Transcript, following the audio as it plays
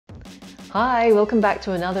Hi, welcome back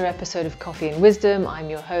to another episode of Coffee and Wisdom. I'm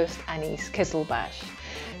your host, Anis Kisselbash.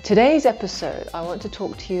 Today's episode, I want to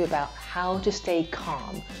talk to you about how to stay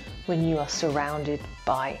calm when you are surrounded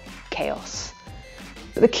by chaos.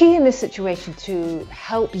 The key in this situation to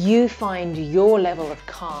help you find your level of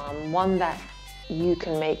calm, one that you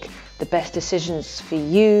can make the best decisions for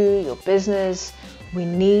you, your business, we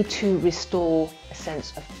need to restore a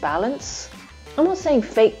sense of balance. I'm not saying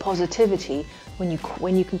fake positivity. When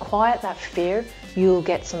you can quiet that fear, you'll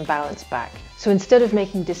get some balance back. So instead of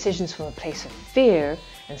making decisions from a place of fear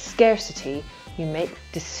and scarcity, you make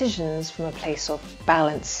decisions from a place of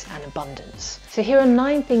balance and abundance. So here are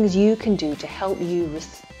 9 things you can do to help you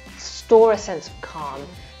restore a sense of calm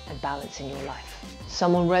and balance in your life.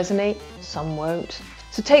 Some will resonate, some won't.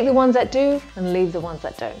 So take the ones that do and leave the ones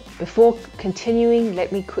that don't. Before continuing,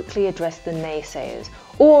 let me quickly address the naysayers,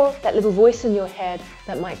 or that little voice in your head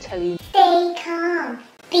that might tell you, stay calm,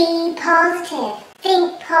 be positive,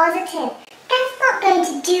 think positive. That's not going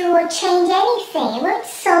to do or change anything. It won't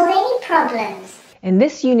solve any problems. In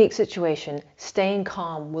this unique situation, staying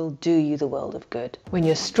calm will do you the world of good. When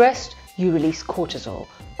you're stressed, you release cortisol.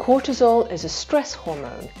 Cortisol is a stress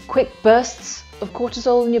hormone. Quick bursts of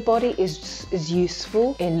cortisol in your body is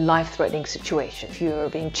useful in life-threatening situations. If you're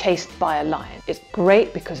being chased by a lion, it's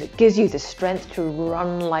great because it gives you the strength to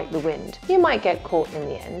run like the wind. You might get caught in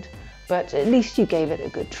the end, but at least you gave it a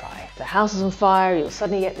good try. If the house is on fire, you'll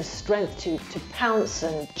suddenly get the strength to pounce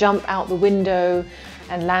and jump out the window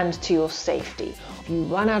and land to your safety. If you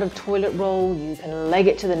run out of toilet roll, you can leg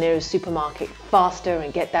it to the nearest supermarket faster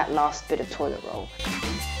and get that last bit of toilet roll.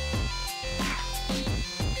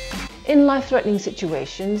 In life-threatening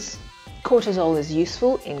situations, cortisol is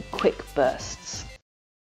useful in quick bursts.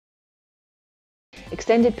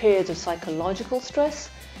 Extended periods of psychological stress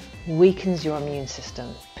weakens your immune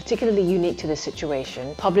system. Particularly unique to this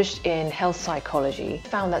situation, published in Health Psychology,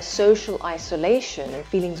 found that social isolation and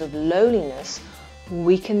feelings of loneliness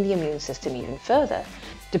weaken the immune system even further.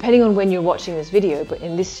 Depending on when you're watching this video, but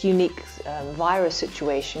in this unique virus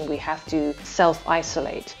situation, we have to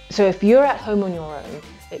self-isolate. So if you're at home on your own,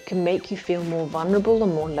 it can make you feel more vulnerable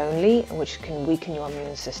and more lonely, which can weaken your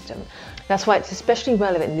immune system. That's why it's especially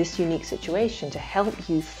relevant in this unique situation to help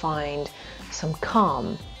you find some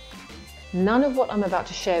calm. None of what I'm about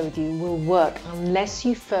to share with you will work unless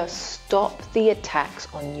you first stop the attacks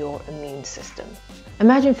on your immune system.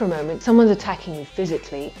 Imagine for a moment someone's attacking you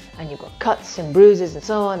physically and you've got cuts and bruises and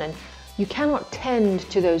so on, and you cannot tend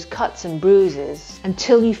to those cuts and bruises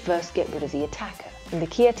until you first get rid of the attacker. And the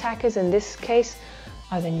key attackers in this case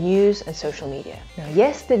are the news and social media. Now,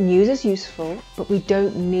 yes, the news is useful, but we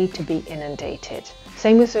don't need to be inundated.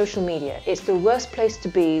 Same with social media. It's the worst place to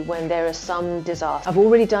be when there is some disaster. I've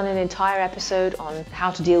already done an entire episode on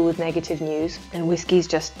how to deal with negative news, and Whiskey's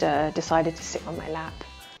just decided to sit on my lap.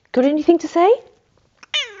 Got anything to say?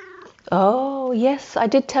 Oh, yes, I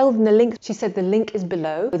did tell them the link. She said the link is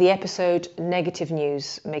below for the episode Negative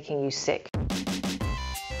News Making You Sick.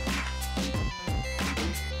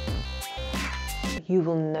 You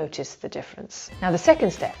will notice the difference. Now, the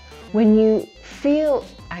second step, when you feel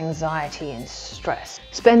anxiety and stress,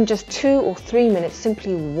 spend just 2 or 3 minutes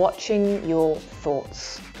simply watching your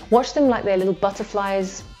thoughts. Watch them like they're little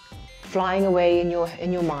butterflies flying away in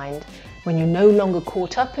your mind. When you're no longer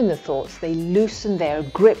caught up in the thoughts, they loosen their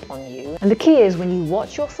grip on you. And the key is, when you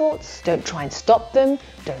watch your thoughts, don't try and stop them,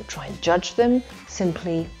 don't try and judge them,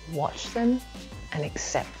 simply watch them and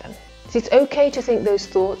accept them. So it's okay to think those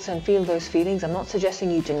thoughts and feel those feelings. I'm not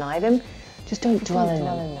suggesting you deny them, just don't dwell in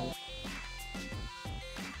them.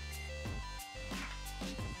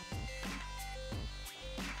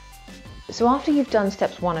 So after you've done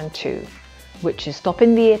steps 1 and 2, which is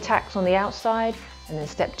stopping the attacks on the outside, and then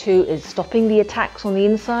step 2 is stopping the attacks on the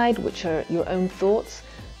inside, which are your own thoughts,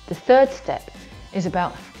 the third step is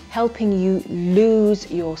about helping you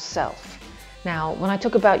lose yourself. Now, when I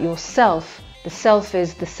talk about yourself, the self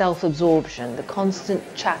is the self-absorption, the constant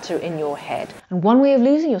chatter in your head. And one way of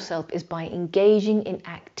losing yourself is by engaging in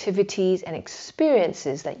activities and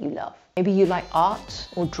experiences that you love. Maybe you like art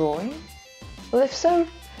or drawing. Well, if so,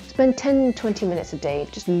 spend 10-20 minutes a day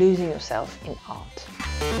just losing yourself in art.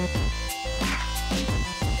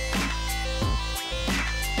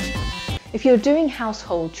 If you're doing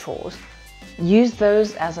household chores, use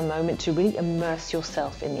those as a moment to really immerse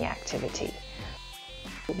yourself in the activity.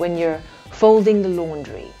 When you're folding the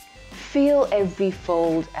laundry, feel every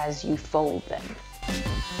fold as you fold them.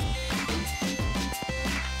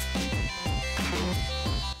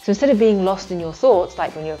 So So instead of being lost in your thoughts,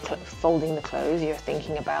 like when you're folding the clothes, you're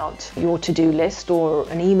thinking about your to-do list or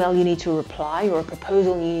an email you need to reply or a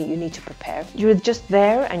proposal you need to prepare. You're just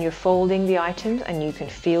there and you're folding the items and you can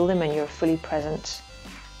feel them and you're fully present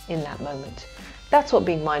in that moment. That's what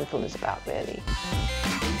being mindful is about, really.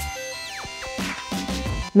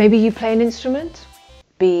 Maybe you play an instrument.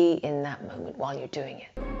 Be in that moment while you're doing it.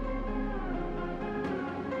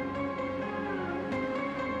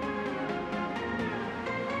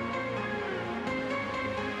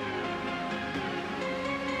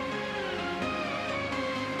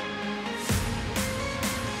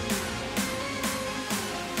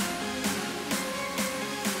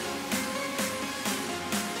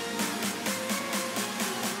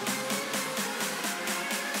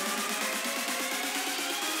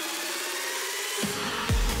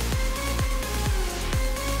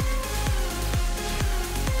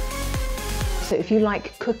 So if you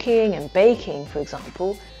like cooking and baking, for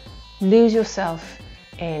example, lose yourself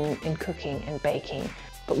in cooking and baking.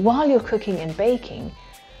 But while you're cooking and baking,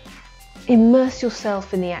 immerse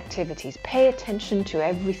yourself in the activities. Pay attention to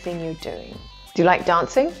everything you're doing. Do you like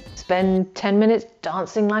dancing? Spend 10 minutes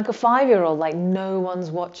dancing like a 5-year-old, like no one's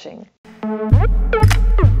watching.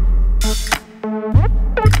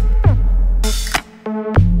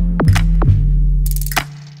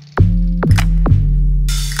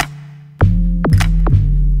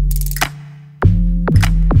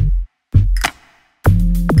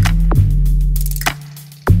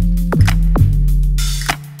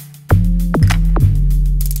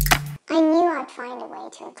 Find a way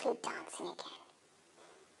to include dancing again.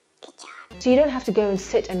 Good job. So you don't have to go and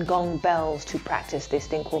sit and gong bells to practice this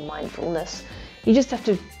thing called mindfulness. You just have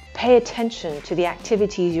to pay attention to the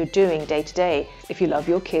activities you're doing day to day. If you love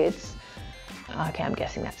your kids, okay, I'm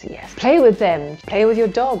guessing that's a yes. Play with them. Play with your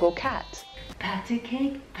dog or cat. Patty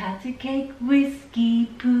cake, whiskey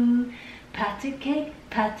poo. Patty cake,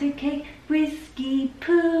 whiskey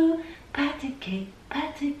poo. Patty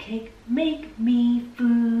cake, make me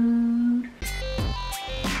food.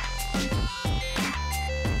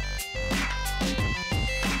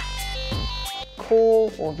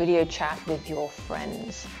 Call or video chat with your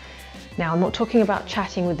friends. Now, I'm not talking about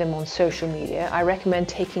chatting with them on social media. I recommend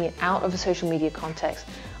taking it out of a social media context.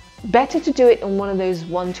 Better to do it on one of those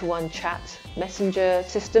one-to-one chat messenger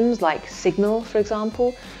systems like Signal, for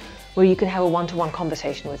example, where you can have a one-to-one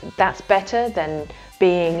conversation with them. That's better than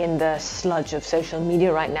being in the sludge of social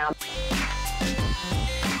media right now.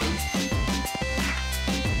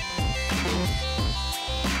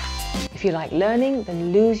 If you like learning,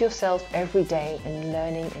 then lose yourself every day in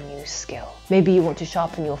learning a new skill. Maybe you want to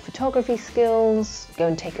sharpen your photography skills, go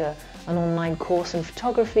and take an online course in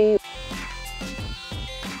photography.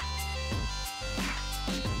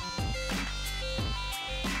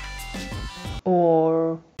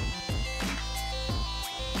 Or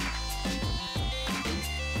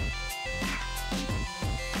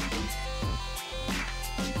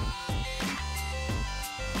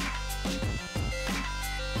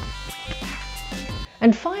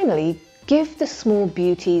and finally, give the small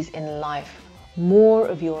beauties in life more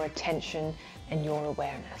of your attention and your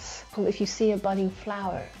awareness. Well, if you see a budding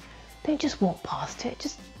flower, don't just walk past it,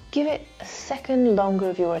 just give it a second longer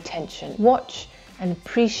of your attention. Watch and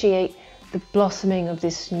appreciate the blossoming of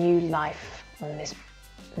this new life on this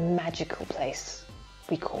magical place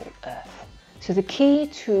we call Earth. So the key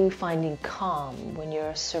to finding calm when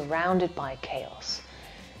you're surrounded by chaos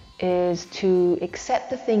is to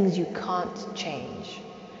accept the things you can't change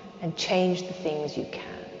and change the things you can.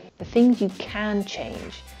 The things you can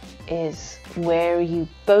change is where you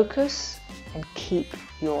focus and keep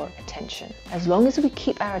your attention. As long as we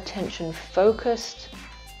keep our attention focused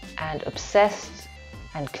and obsessed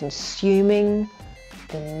and consuming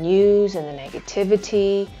the news and the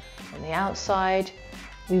negativity on the outside,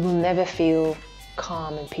 we will never feel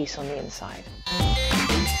calm and peace on the inside.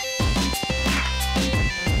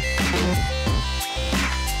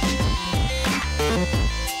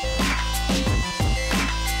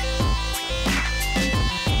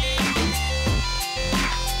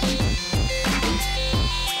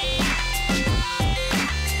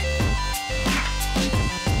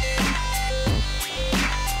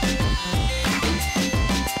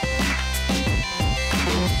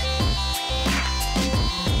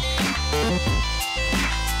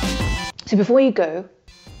 So before you go,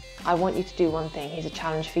 I want you to do one thing. Here's a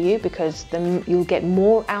challenge for you, because then you'll get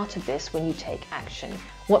more out of this when you take action.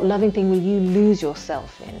 What loving thing will you lose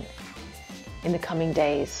yourself in the coming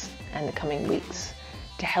days and the coming weeks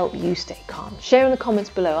to help you stay calm? Share in the comments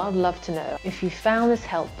below. I'd love to know. If you found this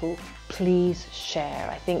helpful, please share.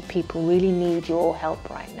 I think people really need your help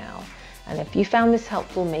right now. And if you found this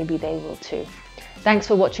helpful, maybe they will too. Thanks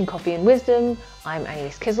for watching Coffee and Wisdom. I'm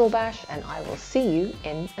Anais Kizilbash, and I will see you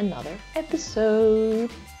in another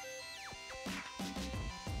episode.